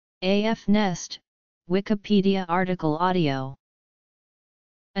AF nest, Wikipedia article audio.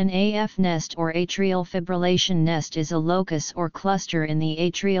 An AF nest or atrial fibrillation nest is a locus or cluster in the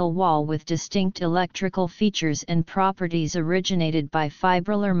atrial wall with distinct electrical features and properties originated by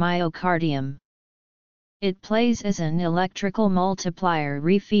fibrillar myocardium. It plays as an electrical multiplier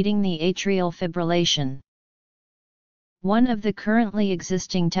refeeding the atrial fibrillation. One of the currently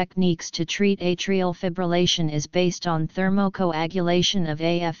existing techniques to treat atrial fibrillation is based on thermocoagulation of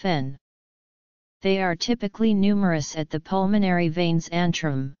AFN. They are typically numerous at the pulmonary veins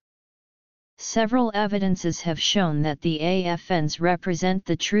antrum. Several evidences have shown that the AFNs represent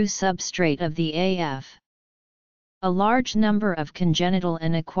the true substrate of the AF. A large number of congenital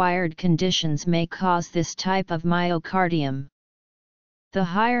and acquired conditions may cause this type of myocardium. The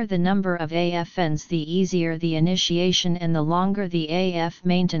higher the number of AFNs, the easier the initiation and the longer the AF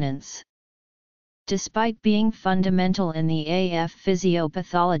maintenance. Despite being fundamental in the AF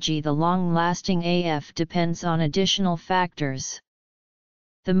physiopathology, the long-lasting AF depends on additional factors.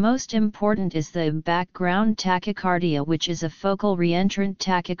 The most important is the background tachycardia, which is a focal reentrant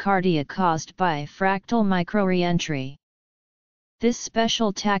tachycardia caused by fractal microreentry. This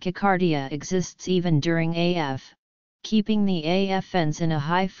special tachycardia exists even during AF, keeping the AFNs in a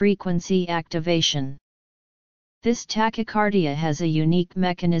high-frequency activation. This tachycardia has a unique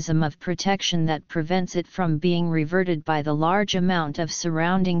mechanism of protection that prevents it from being reverted by the large amount of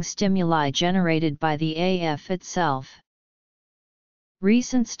surrounding stimuli generated by the AF itself.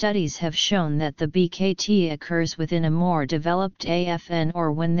 Recent studies have shown that the BKT occurs within a more developed AFN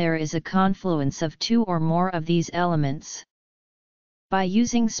or when there is a confluence of two or more of these elements. By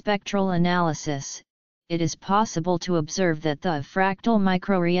using spectral analysis, it is possible to observe that the fractal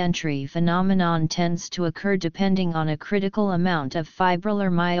microreentry phenomenon tends to occur depending on a critical amount of fibrillar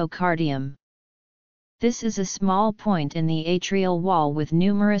myocardium. This is a small point in the atrial wall with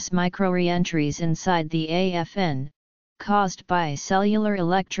numerous microreentries inside the AFN, caused by cellular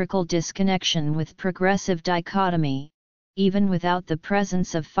electrical disconnection with progressive dichotomy, even without the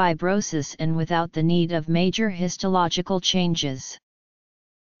presence of fibrosis and without the need of major histological changes.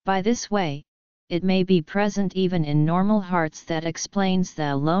 By this way, it may be present even in normal hearts. That explains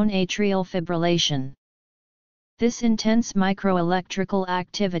the lone atrial fibrillation. This intense microelectrical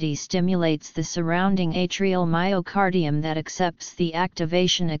activity stimulates the surrounding atrial myocardium that accepts the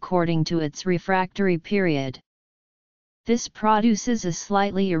activation according to its refractory period. This produces a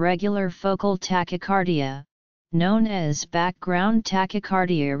slightly irregular focal tachycardia, known as background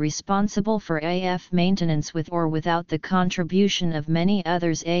tachycardia, responsible for AF maintenance with or without the contribution of many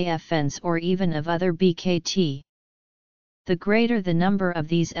others AFNs or even of other BKT. The greater the number of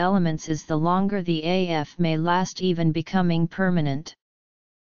these elements is, the longer the AF may last, even becoming permanent.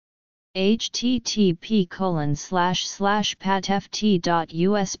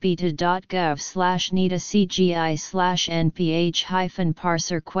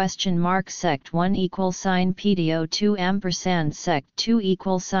 http://patft.usp.gov/nida-cgi/nph-parser sect1 =PDO2 sect2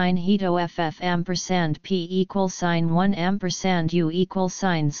 =HETOFF P =1 $U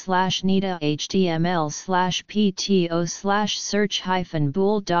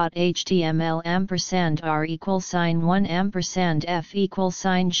html/pto/search-bool.html $r =1 $f $g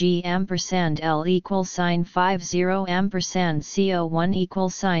 $L =50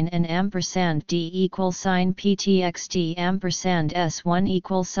 $CO1 $N $D $PTXT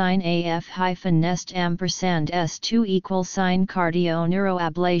 $S1 AF-nest $S2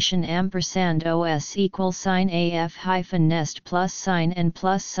 cardio-neuroablation $OS AF-nest +N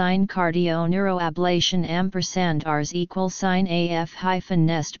cardio-neuroablation $RS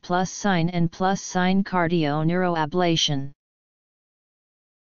AF-nest +N cardio-neuroablation.